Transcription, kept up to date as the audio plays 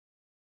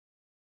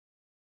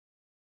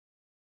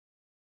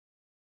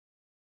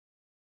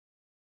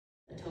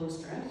a toe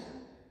strut.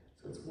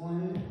 So it's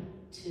 1,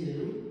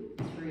 2,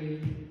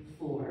 3,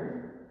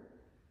 4.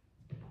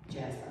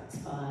 Jazz box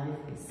 5,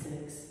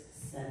 6,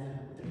 7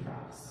 with the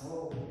cross.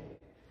 Oh.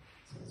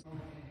 So it's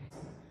 1,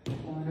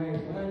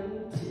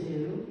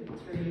 2,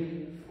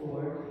 3,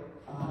 4,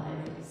 5,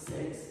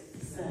 6,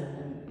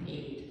 7,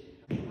 8.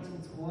 So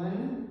it's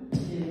 1,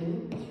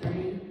 2,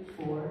 3,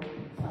 4,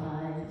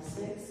 5,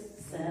 6,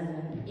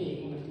 7,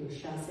 8. We're going to do a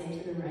chasse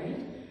to the right.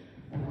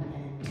 1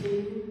 and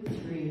 2,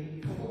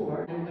 3,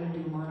 4. And we're going to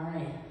do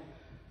Monterey.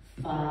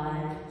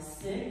 5,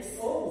 6,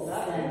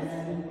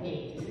 7,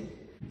 8.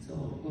 So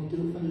we'll do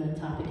it from the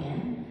top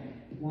again.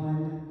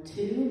 1,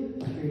 2,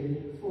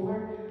 3,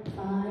 4,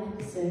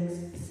 5, 6,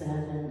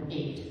 7,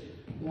 8.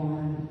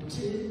 1,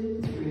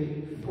 2,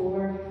 3,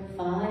 4,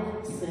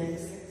 5,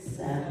 6,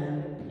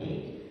 7,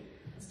 8.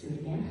 Let's do it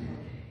again.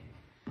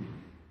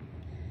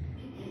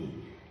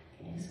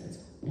 Okay, so it's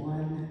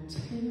 1,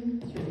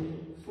 2, 3,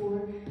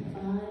 4,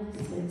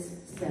 5, 6,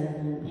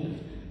 7,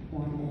 8.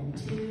 1 and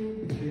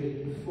 2,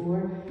 3,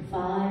 4,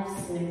 5,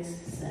 6,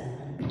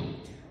 7,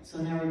 8. So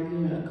now we're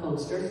doing a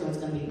coaster, so it's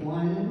going to be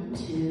 1,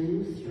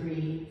 2,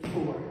 3,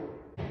 4.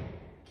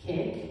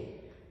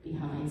 Kick,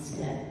 behind,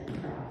 step,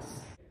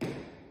 cross.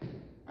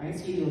 All right,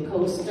 so you do a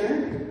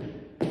coaster,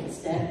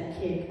 step,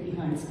 kick,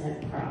 behind,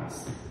 step,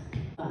 cross.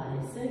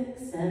 5,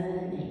 6,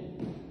 7,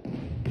 8.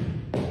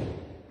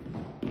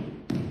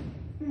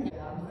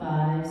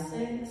 5,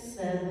 6,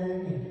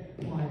 7,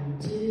 8. 1,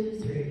 2,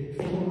 3,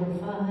 4,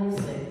 5,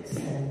 6,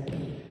 7,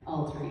 8.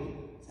 All three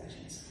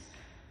sections.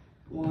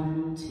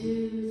 1,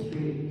 2,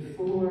 3,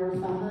 4,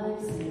 5,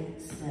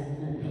 6,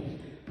 7,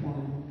 8.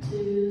 1,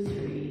 2,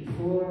 3,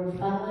 4,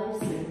 5,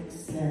 6,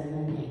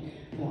 7,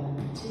 8.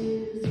 1,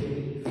 2,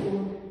 3,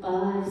 4,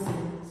 5, 6,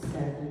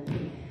 7, 8. Do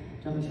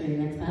you want me to show you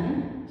the next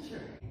pattern?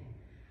 Sure.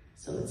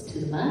 So it's to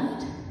the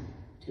left,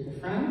 to the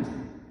front,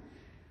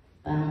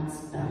 bounce,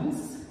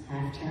 bounce,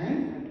 half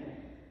turn.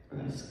 We're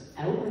going to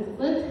out with the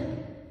foot,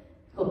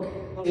 hook,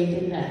 kick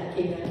it back,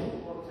 kick it back.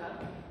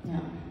 Yeah.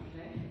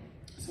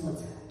 So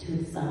it's to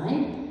the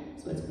side.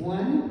 So it's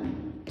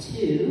 1,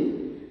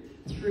 2,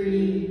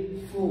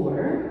 3,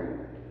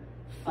 4,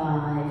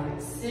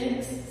 5,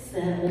 6,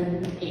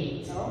 7,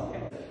 8.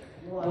 Okay.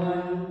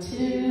 1,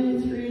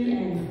 2, 3,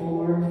 and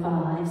 4,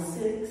 5,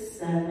 6,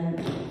 7,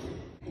 8.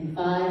 And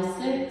 5,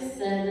 6,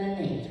 7,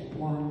 8.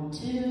 1,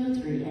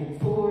 2, 3,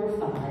 and 4,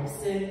 5,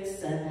 6,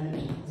 7,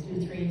 8. Let's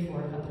do 3 and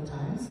 4 a couple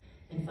times.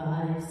 And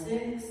 5,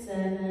 6,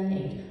 7,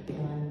 8.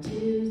 1,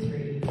 2,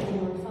 3,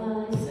 4,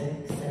 5,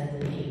 6,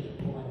 7,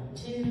 8. 1,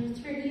 2,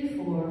 3,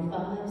 4,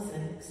 5,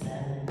 6,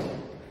 7, 8.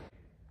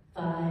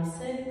 5,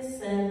 6,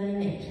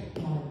 7, 8.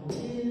 1,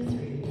 2,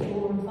 3,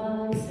 4,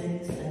 5,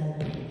 6,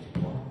 7,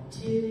 8. 1,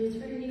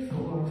 2, 3,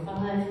 4,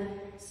 5,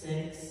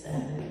 6,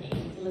 7, 8.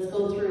 So let's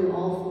go through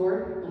all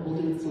 4, and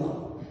we'll do it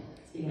slow.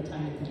 See what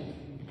time you think.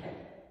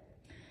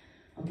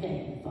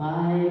 Okay,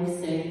 5,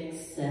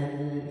 6,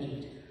 7,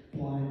 8.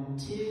 1,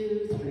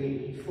 2,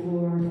 3,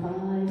 4,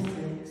 5,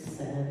 6,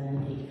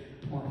 7,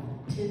 8. 1,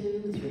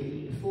 2,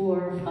 3,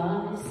 4,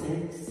 5,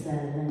 6,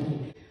 7,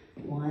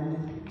 8.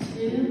 1,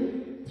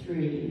 2,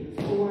 3,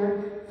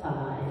 4,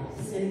 5,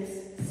 6,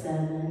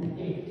 7,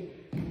 8.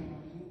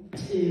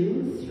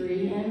 2,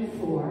 3, and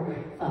 4,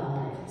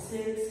 5,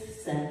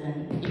 6,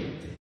 7, 8.